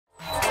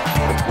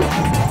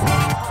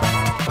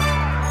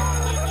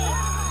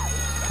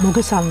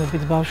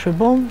მოგესალმებით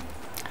ბავშვებო,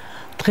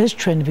 დღეს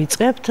ჩვენ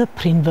ვიწყებთ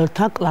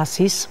ფრინველთა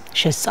კლასის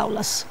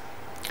შესწავლას.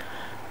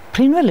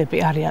 ფრინველები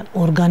არიან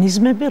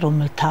ორგანიზმები,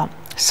 რომელთა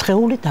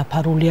სხეული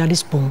დაფარული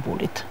არის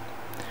ბუმბულით.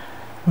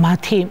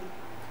 მათი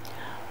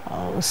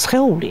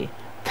სხეული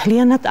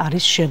მთლიანად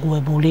არის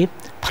შეგუებული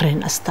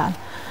ფრენასთან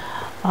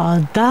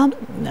და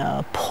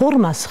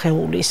ფორმა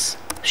სხეულის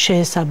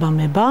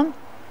შეესაბამება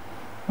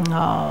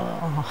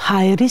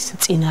ჰაერის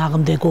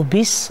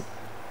წინააღმდეგობის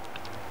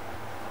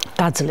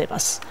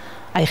დაძლევას.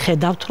 აი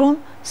ხედავთ, რომ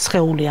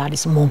სხეული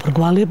არის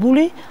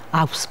მომრგვალებული,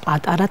 აქვს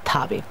პატარა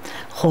თავი,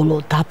 ხოლო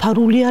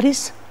დაფარული არის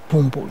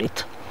ბუმბულით.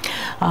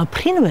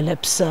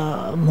 ფრინველებს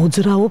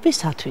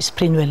მოძრაობისათვის,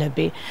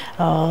 ფრინველები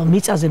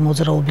მიწაზე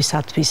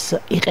მოძრაობისათვის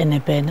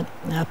იყენებენ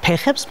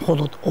ფეხებს,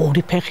 მხოლოდ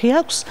ორი ფეხი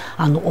აქვს,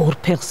 ანუ ორ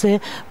ფეხზე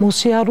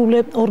მოსიარულე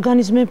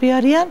ორგანიზმები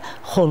არიან,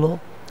 ხოლო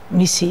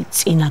მისი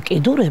წინა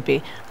კიდურები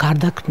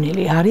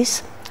გარდაქმნილი არის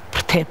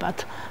ფრთებად.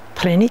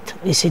 ფრენით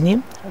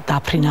ისინი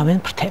დაფრინავენ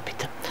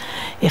ფრთებით.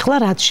 ეხლა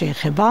რაც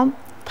შეეხება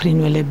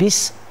ფრინველების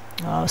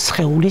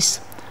სხეულის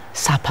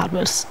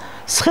საფარველს.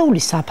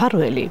 სხეულის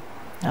საფარველი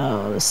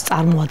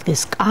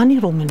წარმოადგენს კანი,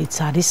 რომელიც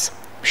არის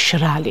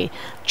მშრალი,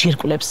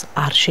 ჯირკვლებს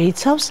არ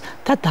შეიცავს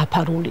და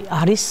დაფარული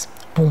არის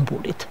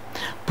ბუმბულით.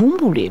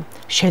 ბუმბული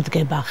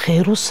შედგება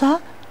ღეროსა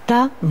და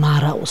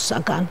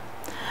მარაოსაგან.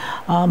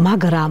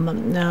 მაგრამ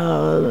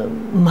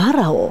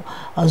მარაო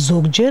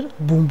ზოგჯერ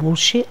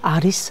ბუმბულში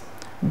არის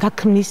და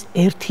ქმნის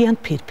ერთიან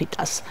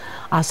ფირფიტას.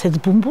 ასეთ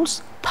ბუმბულს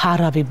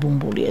ფარავი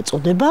ბუმბული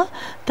ეწოდება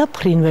და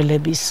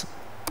ფრინველების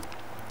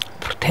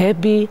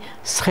ფრთები,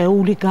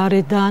 სხეული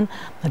გარედან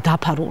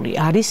დაფარული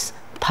არის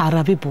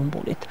ფარავი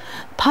ბუმბულით.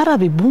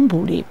 ფარავი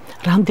ბუმბული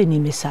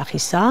რამდენიმე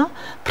სახისაა.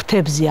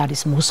 ფრთებზე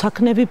არის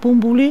მოსაქნევი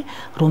ბუმბული,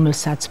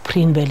 რომელსაც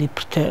ფრინველი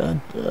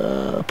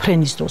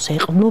ფრენის დროს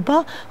ეყრდნობა,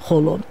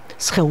 ხოლო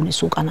სხეულის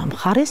უკანა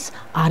მხარეს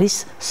არის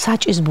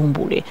საჭის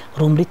ბუმბული,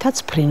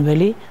 რომლითაც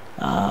ფრინველი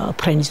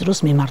ფრენის დროს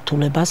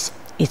მიმართულებას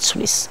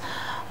იცვლის.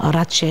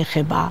 რაც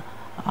შეეხება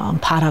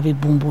ფარავი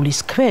ბუმბულის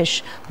ქვეშ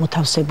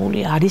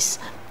მოთავსებული არის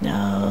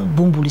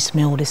ბუმბულის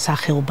მეორე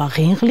სახეობა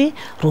ღინღლი,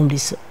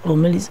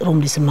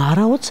 რომლის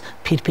მარაოც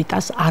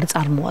ფირფიტას არ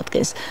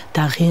წარმოადგენს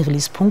და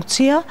ღინღლის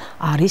ფუნქცია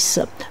არის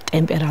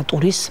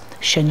ტემპერატურის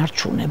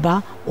შენარჩუნება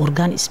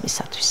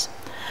ორგანიზმისათვის.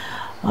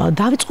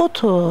 დავიწყოთ,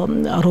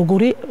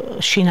 როგორი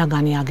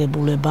შინაგანი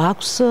აგებულება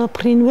აქვს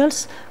ფრინველს,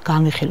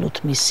 განვიხილოთ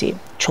მისი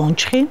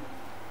ჩონჩხი.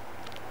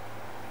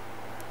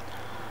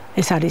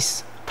 ეს არის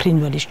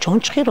ფრინველის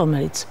ჩონჩხი,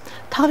 რომელიც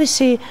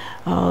თავისი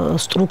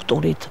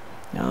სტრუქტურით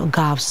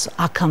გავს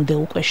აქამდე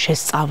უკვე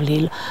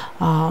შესწავლილ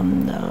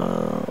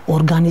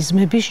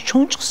ორგანიზმების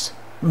ჩონჩხს,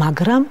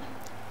 მაგრამ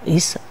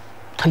ის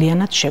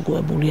მთლიანად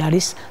შეგუებული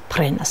არის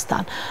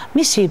ფრენასთან.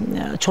 მისი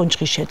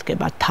ჩონჩხი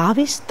შედგება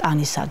თავის,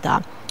 ტანისა და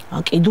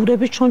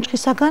კიდურების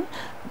ჩონჩხისაგან,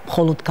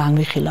 მხოლოდ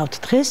განვიხილავთ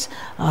დღეს,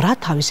 რა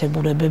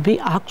თავისებურებები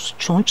აქვს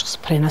ჩონჩხს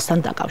ფრენასთან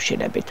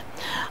დაკავშირებით.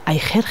 აი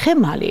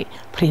ხერხემალი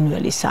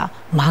ფრინველისა,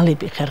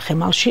 მალები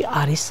ხერხემალში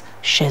არის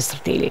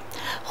შეზრდილი,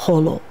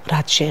 ხოლო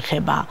რაც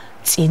შეეხება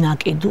წინა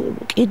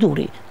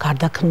კიდური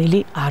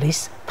გარდაქმნილი არის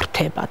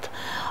ფრთებად.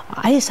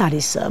 აი ეს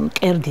არის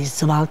მკერდის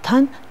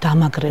ძვალთან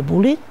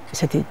დამაგრებული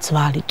ესეთი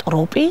ძვალი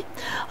ტროპი,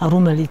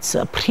 რომელიც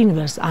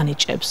ფრინველს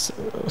ანიჭებს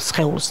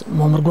სხეულს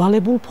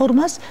მომრგვალებულ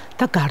ფორმას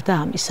და გარდა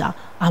ამისა,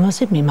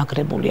 ამაზე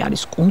მიმაგრებული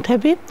არის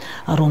კუნთები,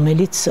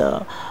 რომელიც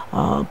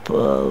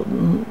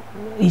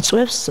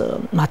იწვევს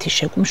მათი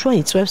შეკუმშვა,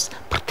 იწვევს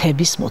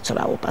ფრთების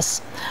მოძრაობას.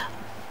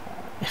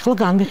 ეხლა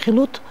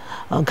განვიხილოთ,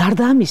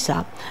 გარდა ამისა,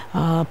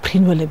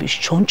 ფრინველების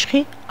ჩონჩხი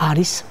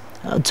არის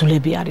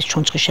ძვლები არის,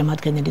 ჩონჩხის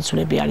შემადგენელი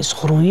ძვლები არის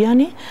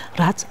ღრუიანი,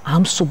 რაც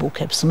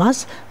ამსუბუქებს მას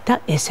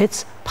და ესეც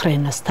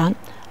ფრენასთან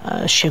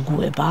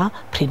შეგუება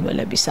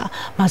ფრინველებისა.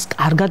 მას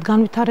კარგად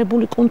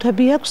განვითარებული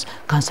კუნთები აქვს,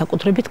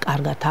 განსაკუთრებით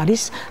კარგად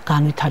არის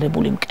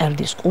განვითარებული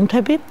მკერდის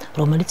კუნთები,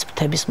 რომელიც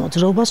ფრთების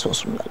მოძრაობას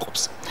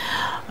უზრუნველყოფს.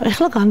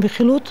 ეხლა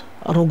განვიხილოთ,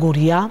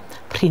 როგორია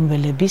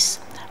ფრინველების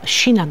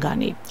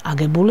შინაგანი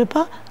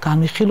აგებულება,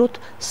 განვიხილოთ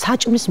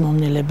საჭმის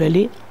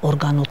მომნელებელი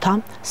ორგანოთა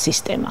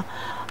სისტემა.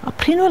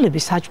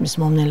 ფრინველების საჭმის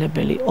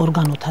მომნელებელი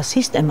ორგანოთა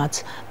სისტემაც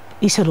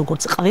ისე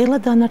როგორც ყველა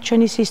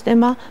დანარჩენი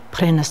სისტემა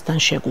ფრენასთან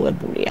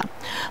შეგუებულია.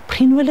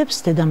 ფრინველებს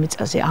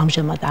დედამიწაზე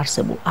ამჟამად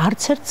არსებულ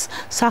არც ერთ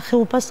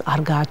სახეობას არ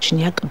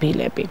გააჩნია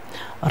კბილები.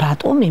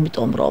 რატომ?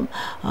 იმიტომ რომ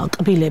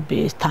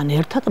კბილებთან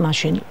ერთად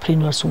მაშინ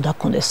ფრინველს უნდა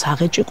ჰქონდეს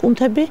საღეჭი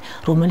კუნთები,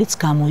 რომელიც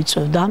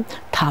გამოიწვევდა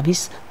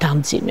თავის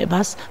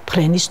დამძიმებას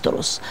ფრენის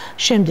დროს.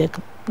 შემდეგ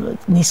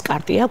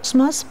ნისკარტი აქვს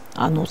მას,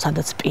 ანუ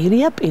სადაც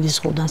პირია, პირის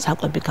ღრუდან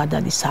საკვები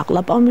გადადის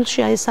საყლაპავ მილში,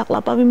 აი ეს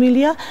საყლაპავი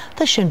მილია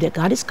და შემდეგ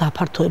არის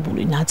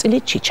გაფართოებული ნაწილი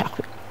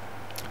ჩიჩახვი.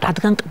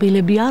 რადგან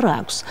კბილები არ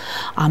აქვს,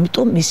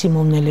 ამიტომ მისი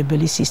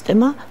მომნელებელი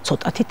სისტემა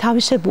ცოტათი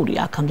თავისებულია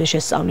აქამდე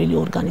შესწავლილი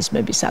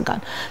ორგანიზმებისაგან.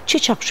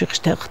 ჩიჩახვში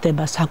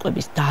ხდება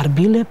საკვების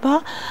დარბილება,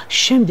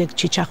 შემდეგ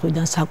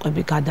ჩიჩახვიდან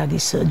საკვები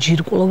გადადის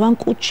ჯირკვლოვან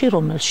კუჭში,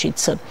 რომელშიც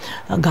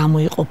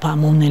გამოიყოფა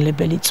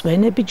მომნელებელი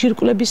წვენები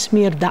ჯირკვლების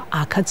მიერ და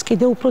აქაც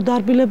კიდევ უფრო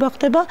დარბილება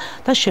ხდება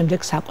და შემდეგ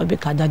საკვები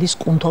გადადის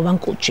კუნთოვან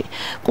კუჭში.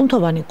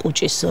 კუნთოვანი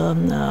კუჭის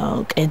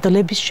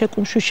კედლების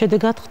შეკუმშვის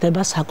შედეგად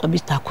ხდება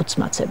საკვების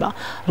დაქუცმაცება,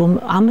 რომ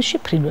ამაში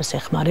ფრინველს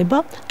ეხმარება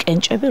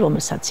კენჭები,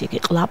 რომელსაც იგი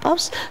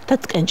ყლაპავს და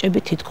კენჭები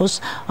თითქოს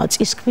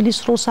წისქვილის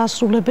როლს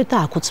ასრულებენ და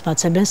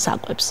აკუცმაცებენ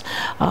საკვებს.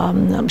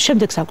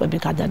 შემდეგ საკვები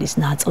გადადის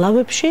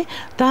ნაწლავებში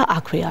და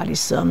აქვე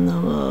არის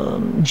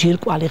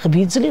ჯირკვალი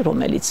ღვიძლი,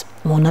 რომელიც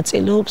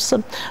მონაწილეობს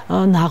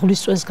ნაღლის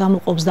წვენს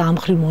გამოყოფს და ამ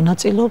მხრივ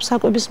მონაწილეობს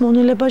საკვების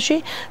მონელებაში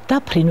და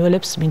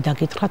ფრინველებს მინდა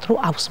გითხრათ, რომ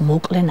აქვს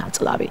მოკლე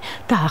ნაწლავი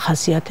და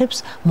ახასიათებს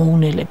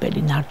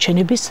მოუნელებელი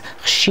ნარჩენების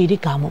ხშირი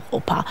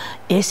გამოყოფა.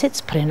 ესეც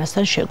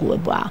ფრენასთან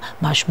შეგუებაა,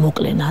 მას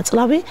მოკლე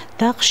ნაწლავი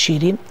და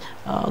ხშირი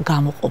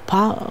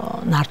გამოყოფა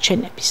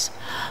ნარჩენების.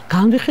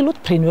 განვიხილოთ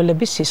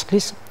ფრინველების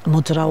სისხლის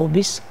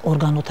მოძრაობის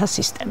ორგანოთა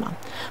სისტემა.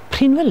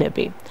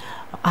 ფრინველები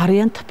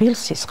არიან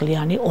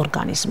თბილსისხლიანი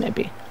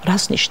ორგანიზმები.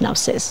 რას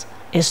ნიშნავს ეს?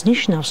 ეს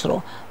ნიშნავს,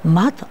 რომ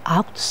მათ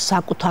აქვთ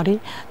საკუთარი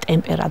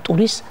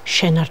ტემპერატურის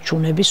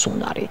შენარჩუნების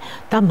უნარი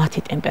და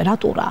მათი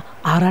ტემპერატურა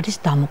არ არის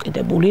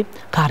დამოკიდებული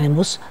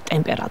გარემოს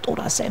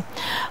ტემპერატურაზე.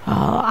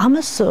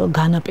 ამას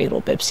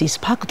განაპირობებს ის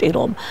ფაქტი,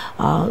 რომ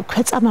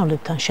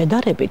ქვეწარმავლებთან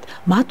შედარებით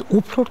მათ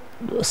უფრო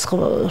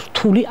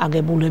რთული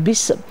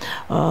აგებულების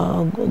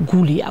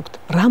გული აქვთ.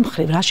 რა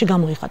მხრივ, რაში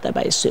გამოიხატება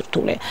ეს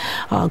სირთულე?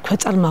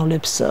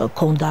 ქვეწარმავლებს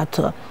ჰქონდათ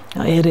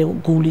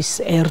გულის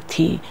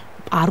ერთი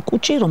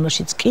არკუჭი,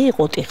 რომელშიც კი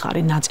იყო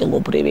ტიხარი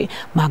ნაწილობრივი,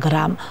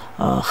 მაგრამ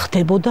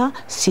ხდებოდა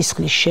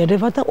სისხლის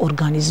შერევა და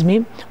ორგანიზმი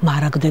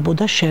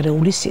მარაგდებოდა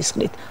შერეული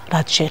სისხლით.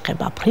 რაც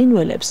შეეხება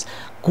ფრინველებს,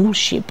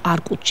 გულში,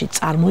 პარკუჭში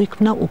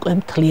წარმოიქმნა უკვე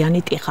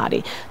მთლიანი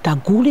ტიხარი და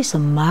გულის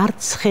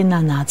მარცხენა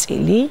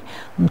ნაწილი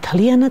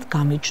მთლიანად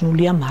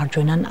გამიჯნულია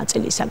მარჯვენა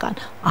ნაწილისაგან.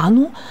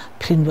 ანუ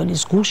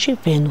ფრინველის გულში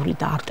ვენური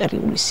და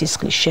არტერიული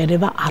სისხლის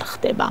შერევა არ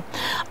ხდება.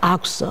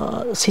 აქვს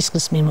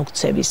სისხლის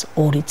მიმოქცევის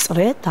ორი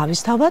წრე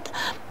თავისთავად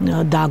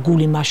და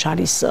გული მას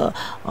არის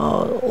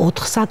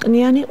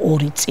 4-საკნიანი,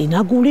 ორი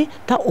წინა გული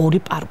და ორი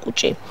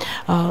პარკუჭი.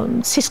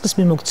 სისხლის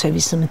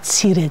მიმოქცევის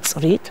მცირე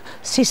წრით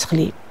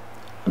სისხლი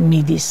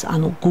მიდის,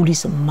 ანუ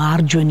გულის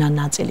მარჯვენა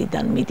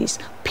ნაწილიდან მიდის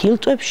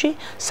ფილტვებში,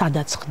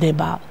 სადაც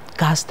ხდება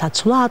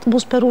გაზთაცვლა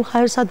ატმოსფერულ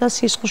ჰაერსა და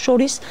სისხლს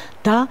შორის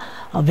და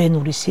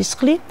ვენური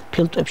სისხლი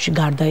ფილტვებში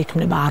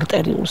გარდაიქმნება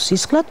არტერიულ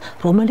სისხლად,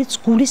 რომელიც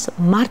გულის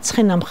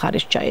მარცხენა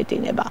მხარეს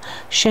ჩაედინება.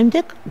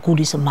 შემდეგ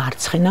გულის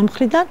მარცხენა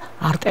მხრიდან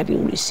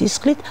არტერიული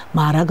სისხლით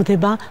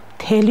მარაგდება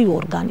მთელი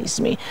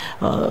ორგანიზმი.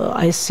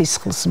 ეს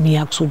სისხლს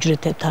მიაქვს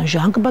უჯრედებთან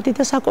ჟანგბადი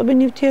და საკვები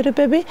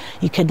ნივთიერებები,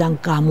 იქედან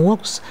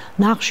გამოაქვს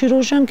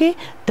ნახშირორჟანგი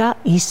და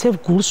ისევ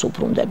გულს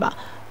უბრუნდება.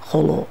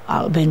 ხოლო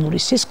ვენური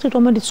სისხლი,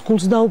 რომელიც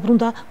გულს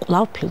დაუბრუნდა,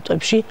 კვლავ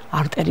ფილტვებში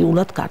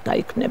არტერიულად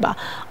გარდაიქმნება.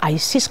 აი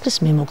სისხლის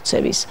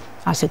მიმოქცევის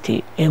ასეთი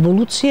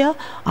ევოლუცია,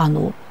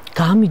 ანუ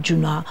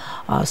გამიჯვნა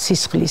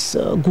სისხლის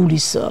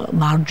გულის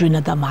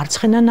მარჯვენა და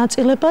მარცხენა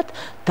ნაწილებად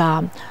და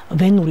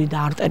ვენური და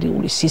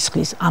არტერიული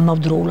სისხლის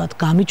ამავდროულად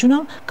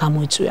გამიჯვნამ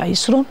გამოიწვია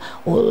ის, რომ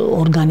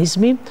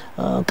ორგანიზმი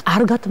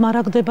კარგად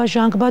მარაგდება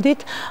ჟანგბადით,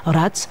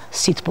 რაც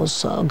სითბოს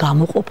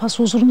გამოყოფას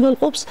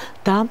უზრუნველყოფს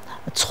და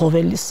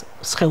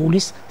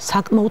სხეულის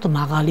საკმაოდ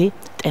მაღალი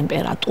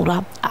ტემპერატურა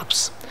აქვს.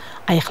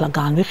 აი ახლა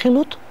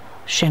განვიხილოთ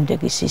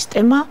შემდეგი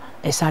სისტემა,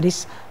 ეს არის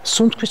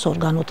სუნთქვის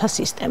ორგანოთა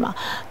სისტემა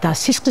და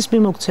სისხლის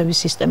მიმოქცევის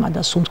სისტემა და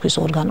სუნთქვის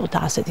ორგანოთა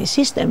ასეთი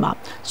სისტემა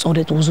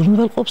სწორედ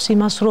უზრუნველყოფს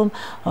იმას, რომ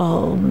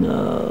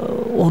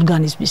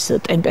ორგანიზმის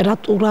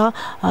ტემპერატურა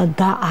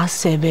და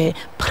ასევე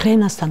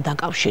ფრენასთან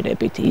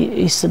დაკავშირებით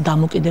ის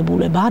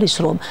დამოკიდებულება არის,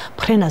 რომ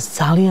ფრენას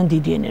ძალიან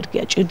დიდი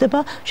ენერგია ჭირდება,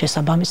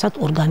 შესაბამისად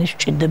ორგანიზმს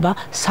ჭირდება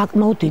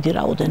საკმაოდ დიდი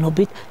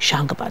რაოდენობით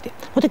ჟანგბადი.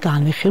 მოდი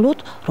განვიხილოთ,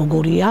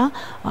 როგორია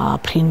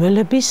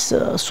ფრინველების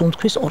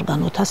სუნთქვის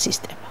ორგანოთა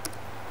სისტემა.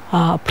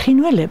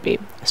 ფრინველები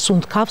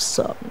სუნთქავს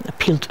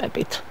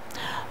ფილტვებით.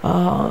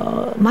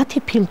 მათი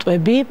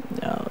ფილტვები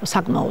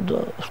საკმაოდ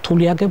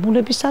რთული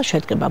აგებულებისაა,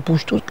 შედგება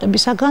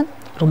ბუშტურკებისაგან,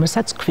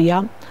 რომელსაც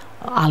ქვია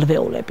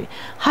ალვეოლები.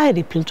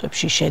 ჰაერი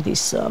ფილტვებში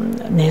შედის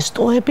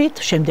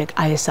ნესტოებით, შემდეგ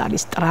ეს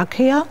არის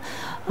ტრაქეა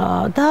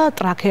და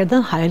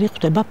ტრაქეადან ჰაერი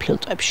ხვდება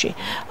ფილტვებში.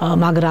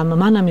 მაგრამ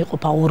მანამ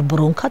იყოფა ორ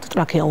ბრონქად,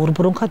 ტრაქეა ორ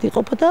ბრონქად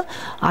იყოფა და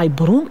აი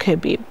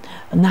ბრონქები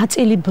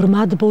ნაწილი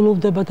ბრმად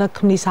ბოლოვდება და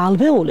ქმნის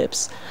ალვეოლებს,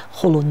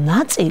 ხოლო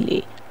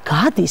ნაწილი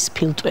გადის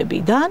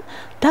ფილტვებიდან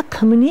და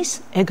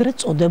ქმნის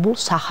ეგრეთ წოდებულ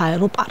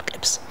საჰაერო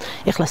პარკებს.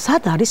 ეხლა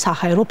სად არის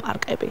საჰაერო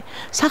პარკები?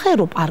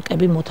 საჰაერო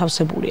პარკები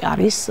მოთავსებული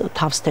არის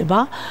თავსდება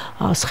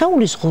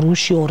სხეულის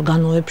ღრუში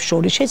ორგანოებს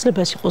შორის, შეიძლება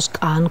ეს იყოს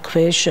კან,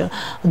 ქვეშ,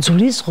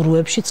 ძვლის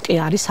ღრუებშიც კი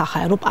არის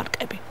საჰაერო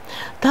პარკები.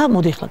 და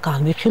მოდი ეხლა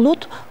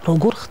განვიხილოთ,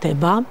 როგორ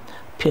ხდება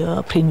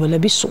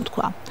ფრინველების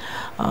სუნთქვა.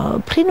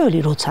 ფრინველი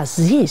როცა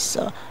ზის,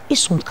 ის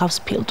სუნთქავს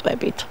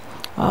ფილტვებით.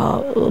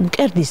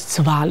 მკერდის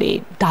ძვალი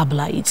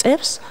დაბლა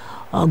იწევს,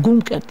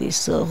 გულმკერდის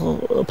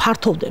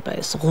ფართოვდება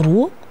ეს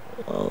ღრუ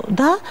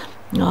და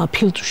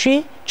ფილტვში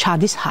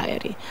ჩადის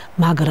ჰაერი,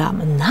 მაგრამ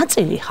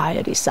ნაწილი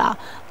ჰაერისა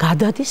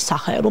გადადის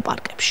საჰაერო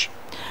პარკებში.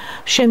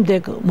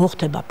 შემდეგ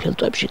მოხდება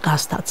ფილტვებში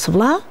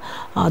გასტაცვლა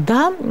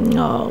და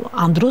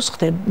ამ დროს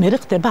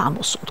ხდება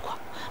ამოსუნთქვა.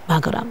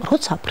 მაგრამ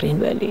როცა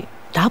ფრინველი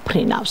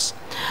დაფრინავს,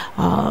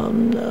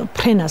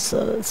 ფრენას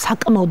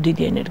საკმაოდ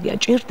დიდი ენერგია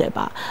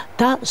ჭირდება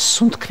და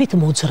სუნთქვით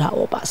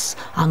მოძრაობას,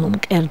 ანუ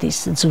მკერდის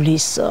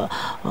ძვლის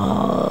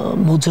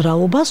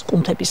მოძრაობას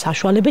კუნთების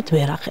საშუალებით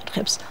ვერ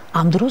ახერხებს.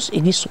 ამ დროს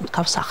იგი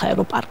სუნთქავს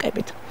საჰაერო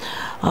პარკებით.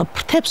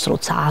 ფრთებს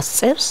როცა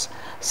ასწევს,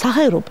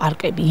 საჰაერო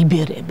პარკები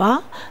იბერება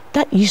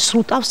და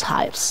ისრუტავს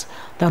ჰაერს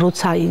და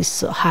როცა ის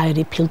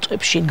ჰაერი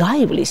ფილტვებში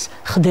გაივლის,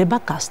 ხდება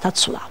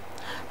გასტაცვლა.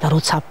 და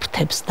როცა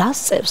ფრთებს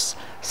დასწევს,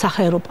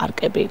 საჰაერო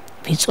პარკები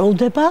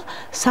ვიწროვდება,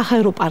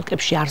 საჰაერო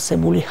პარკებში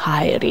არსებული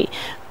ჰაერი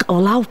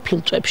კვლავ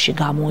ფილტვებში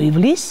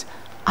გამოივლის,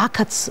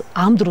 აქაც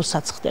ამ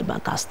დროსაც ხდება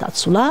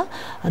გასტაცვლა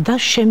და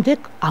შემდეგ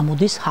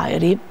ამოდის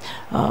ჰაერი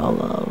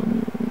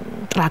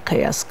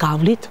ტრაქეას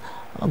გავლით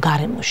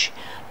გარემოში.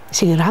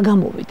 ისე რა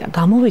გამოვიდა?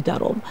 გამოვიდა,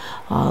 რომ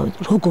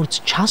როგორც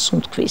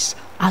ჩასუნთქვის,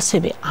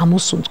 ასევე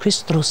ამოსუნთქვის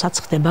დროსაც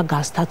ხდება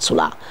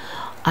გასტაცვლა.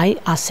 აი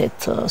ასეთ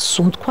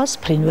სუნთქვას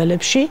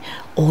ფრინველებში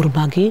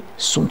ორმაგი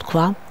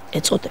სუნთქვა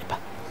ეწოდება.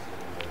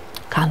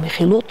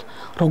 განვიხილოთ,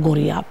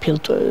 როგორია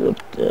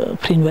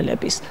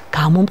ფრინველების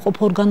გამომყოფ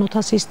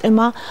ორგანოთა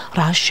სისტემა,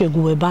 რა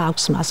შეგუება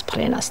აქვს მას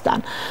ფრენასთან.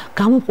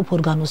 გამომყოფ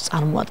ორგანოს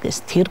წარმოადგენს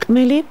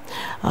თირკმელი,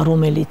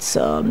 რომელიც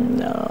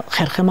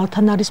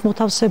ხერხემალთან არის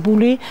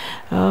მოთავსებული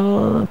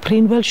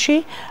ფრინველში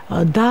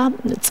და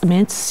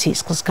წმენდს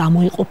სისხლს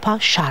გამოიყოფა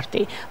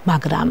შარდი,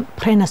 მაგრამ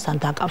ფრენასთან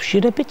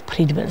დაკავშირებით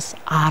ფრინველს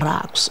არ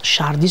აქვს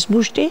შარდის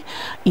ბუშტი,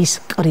 ის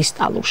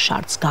კრისტალურ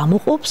შარდს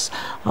გამოყოფს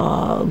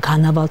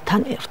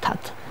განავალთან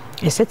ერთად.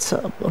 ესეც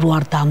რო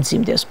არ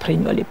დამძიმდეს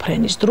ფრინველი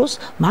ფრენის დროს,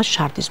 მას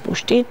შარდის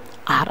ბუშტი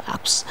არ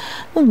აქვს.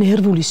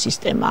 ნერვული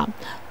სისტემა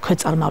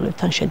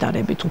ქვეწარმავლებთან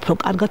შედარებით უფრო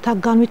კარგად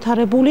აქვს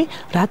განვითარებული,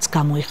 რაც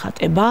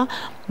გამოიხატება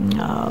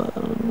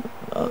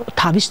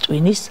თავის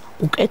ტვინის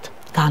უკეთ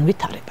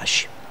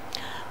განვითარებაში.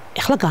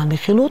 ეხლა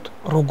განვიხილოთ,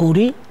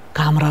 როგორი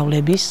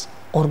გამრავლების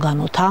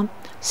ორგანოთა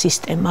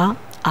სისტემა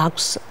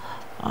აქვს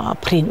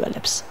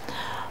ფრინველებს.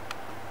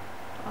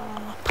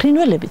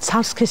 ფრინველები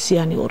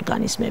ცალსქესიანი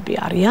ორგანიზმები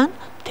არიან,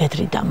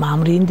 თეთრი და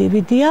მამრი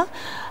ინდივიდია.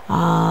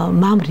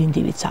 მამრი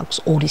ინდივიდს აქვს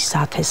 2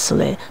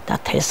 სათესლე და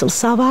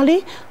თესლსავალი,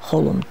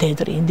 ხოლო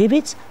მდედრი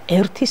ინდივიდს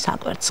 1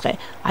 საკვერცხე.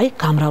 აი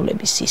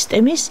გამრავლების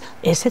სისტემის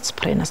ესეც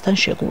ფრენასთან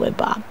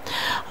შეგუებაა.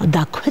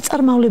 და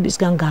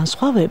ქვეწარმავლებისგან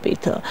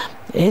განსხვავებით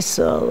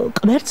ეს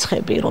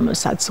კვერცხები,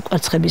 რომელსაც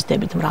კვერცხების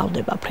დებით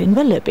მრავლდება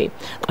ფრინველები,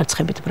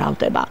 კვერცხებით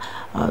მრავლდება,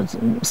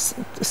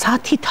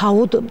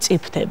 სათითაოდ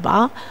მწიფდება,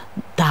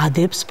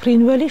 დადებს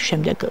ფრინველი,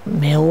 შემდეგ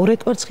მეორე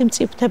კვერცხი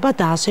მწიფდება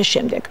და ასე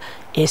შემდეგ.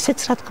 ესეც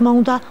რა თქმა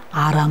უნდა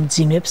არ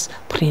ამძიმებს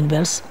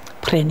ფრინველს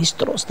ფრენის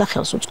დროს და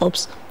ხელს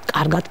უწყობს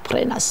კარგად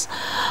ფრენას.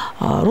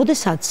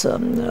 როდესაც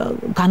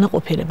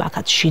განაყოფიერება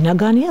აქაც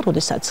შინაგანია,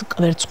 როდესაც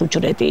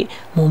კვერცხუჯრედი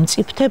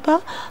მომწიფდება,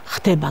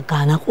 ხდება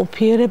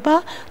განაყოფიერება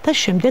და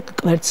შემდეგ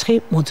კვერცხი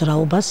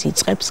მოძრაობას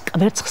იწყებს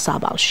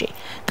კვერცხსავალში.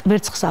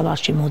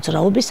 კვერცხსავალში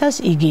მოძრაობისას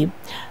იგი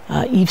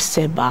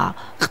ივსება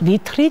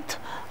ყვითრით,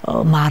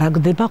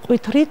 მარაგდება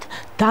ყვითრით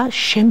და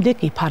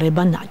შემდეგ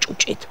იფარება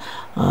ნაჭუჭით,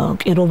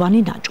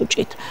 კიროვანი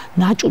ნაჭუჭით.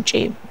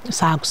 ნაჭუჭი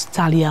აქვს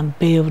ძალიან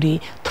ბევრი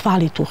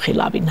თვალით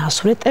უხილავი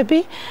ნასვრეტები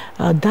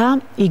და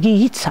იგი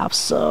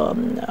იცავს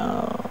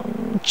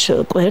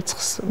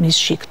კვერცხს, მის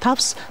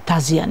შიგ-თავს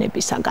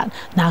დაზიანებისაგან.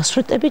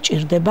 ნასვრეტები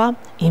ჭირდება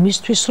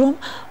იმისთვის, რომ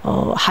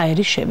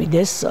ჰაერი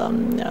შევიდეს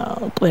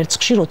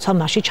კვერცხში, როცა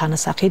მასში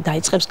ჩანასახი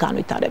დაიწყებს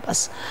განვითარებას.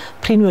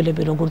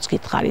 ფრინველები, როგორც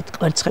გითხარით,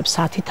 კვერცხებს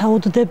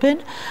სათითაოდ დებენ,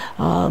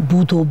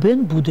 ბუდობენ,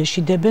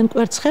 ბუდეში დებენ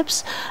კვერცხებს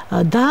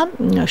და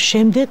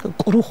შემდეგ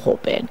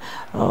კრუხობენ,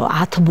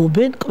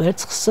 ათბობენ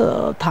კვერცხს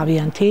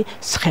თავიანთი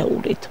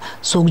სხეულით.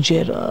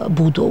 ზოგჯერ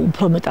ბუდო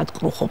უფრო მეტად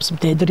კრუხობს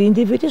მდედრი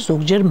ინდივიდი,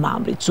 ზოგჯერ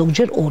მამრით,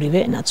 ზოგჯერ ორივე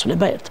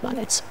ენაცვლება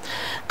ერთმანეთს.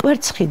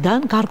 კვერცხიდან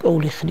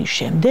გარკვეული ხნის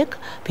შემდეგ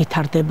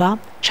ვითარდება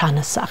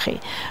ჩანასახი.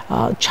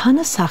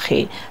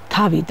 ჩანასახი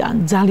თავიდან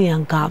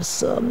ძალიან გავს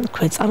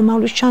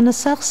ქვეწარმავლის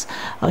ჩანასახს,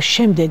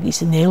 შემდეგ ის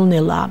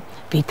ნელ-ნელა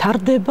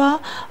ვითარდება,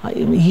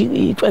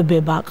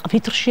 იკვებება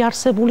ყვითრში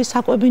არსებული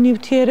საკვები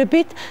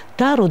ნივთიერებით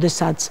და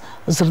როდესაც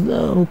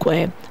უკვე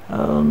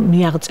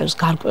მიაღწევს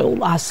გარკვეულ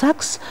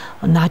ასაკს,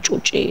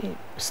 ნაჭუჭი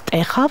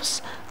სტეხავს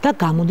და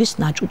გამოდის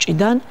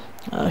ნაჭუჭიდან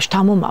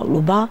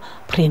შთამომავლობა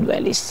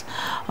ფრინველის.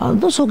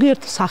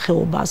 ზოგიერთ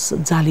სახეობას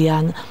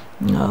ძალიან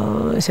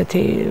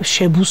ესეთი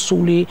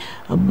შებუსული,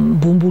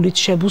 ბუმბულით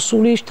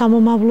შებუსული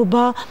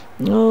შთამომავლობა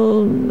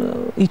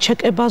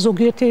იჩეკება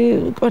ზოგიერთი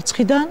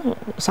კვერცხიდან,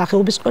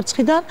 სახეობის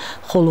კვერცხიდან,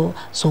 ხოლო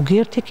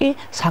ზოგიერთი კი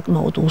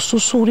საკმაოდ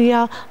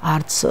უსუსურია,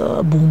 არც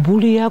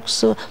ბუმბული აქვს,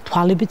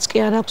 თვალებიც კი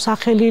არ აქვს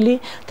ახელილი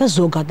და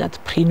ზოგადად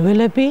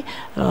ფრინველები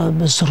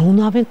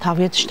ზრუნავენ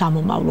თავიანთ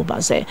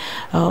შთამომავლობაზე.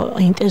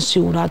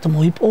 ინტენსიურად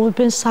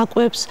მოიპოვებენ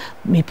საკვებს,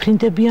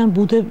 მიფრინდებიან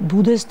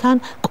ბუდებთან,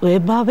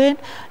 კვებავენ,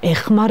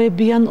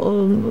 ეხმარებიან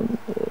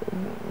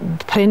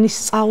ფრენის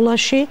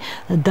სწავლაში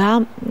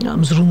და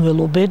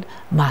მზრუნველობენ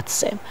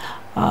მათზე.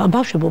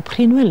 ბავშვებო,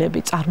 ფრინველები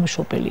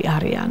წარმოშობილი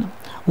არიან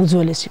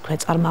უძველესი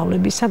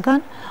ქვეწარმავლებისაგან,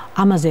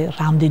 ამაზე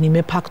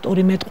რამდენიმე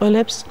ფაქტორი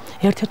მეტყველებს.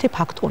 ერთ-ერთი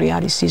ფაქტორი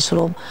არის ის,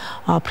 რომ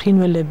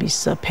ფრინველების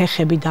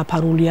ფეხები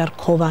დაფარულია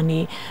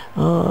რქოვანი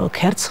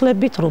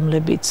ქერცლებით,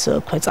 რომლებიც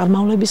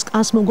ქვეწარმავლების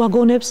კანს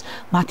მოგვაგონებს.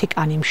 მათი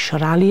კანი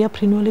მშრალია,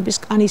 ფრინველების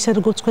კანი, ისე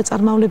როგორც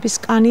ქვეწარმავლების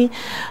კანი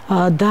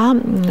და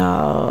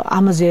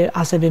ამაზე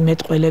ასევე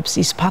მეტყველებს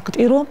ის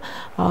ფაქტი, რომ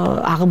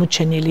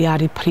აღმოჩენილი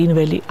არის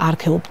ფრინველი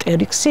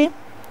არქეოპტერიქსი,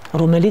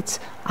 რომელიც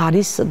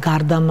არის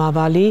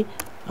გარდამავალი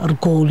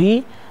რგოლი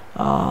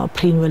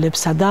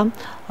ფრინველებსა და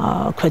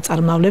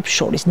ქვეწარმავლებს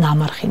შორის,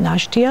 ნამარხი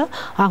ნაშთია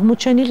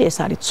აღმოჩენილი. ეს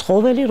არის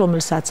ცხოველი,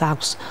 რომელსაც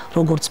აქვს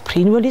როგორც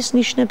ფრინველის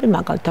ნიშნები,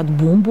 მაგალითად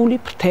ბუმბული,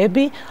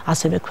 ფრთები,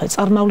 ასევე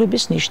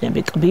ქვეწარმავლების ნიშნები,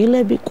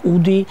 კბილები,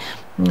 კუდი,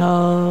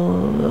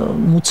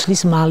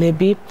 მუცლის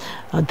მალები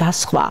და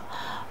სხვა.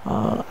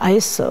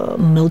 ეს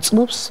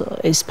მოწმობს,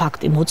 ეს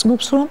ფაქტი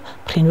მოწმობს, რომ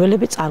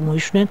ფრინველები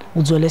წარმოიშვნენ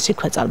უძველესი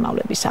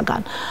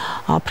ქვეწარმავლებისაგან.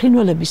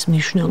 ფრინველების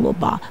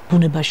მნიშვნელობა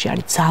ბუნებაში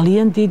არის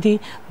ძალიან დიდი,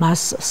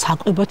 მას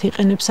საკვებად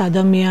იყენებს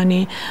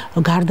ადამიანი.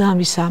 გარდა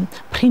ამისა,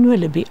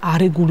 ფრინველები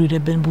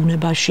არეგულირებენ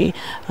ბუნებაში,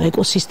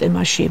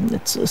 ეკოსისტემაში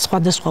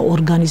სხვადასხვა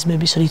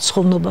ორგანიზმების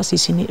რიცხოვნობას,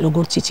 ისინი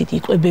როგორც იცით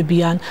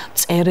იკვებებიან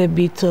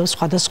მწერებით,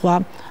 სხვადასხვა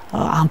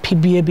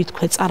ამფიბიებით,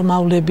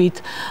 ქვეწარმავლებით.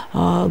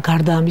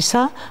 გარდა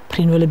ამისა,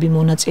 ფრინველები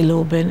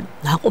მონაწილეობენ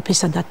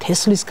ნაყოფისა და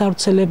თესლის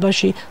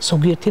გავრცელებაში,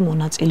 ზოგიერთი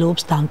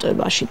მონაწილეობს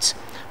დამტვერვაშიც.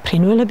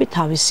 ფრინველები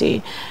თავისი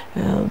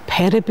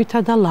ფერებითა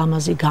და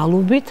ლამაზი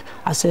გალობით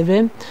ასევე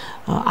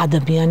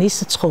ადამიანის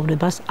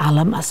ცხოვრებას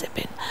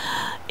ალამაზებენ.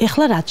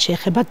 ეხლა რაც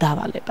შეეხება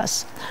დავალებას.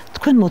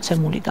 თქვენ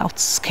მოცემული გაქვთ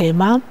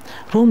სქემა,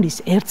 რომლის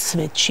ერთ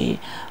სვეტში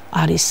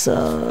არის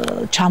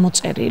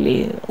ჩამოწერილი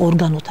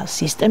ორგანოთა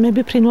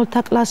სისტემები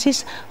ფრინველთა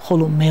კლასის,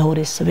 ხოლო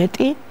მეორე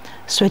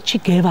სვეტში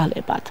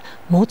გევალებათ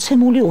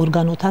მოცემული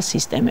ორგანოთა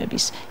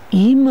სისტემების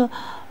იმ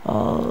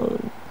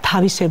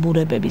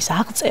თავისებურებების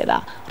აღწერა,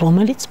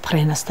 რომელიც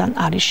ფრენასთან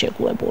არის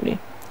შეგუებული.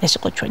 ეს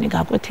იყო ჩვენი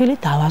გაკვეთილი,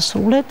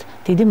 დავასრულეთ.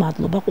 დიდი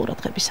მადლობა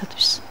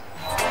ყურადღებისათვის.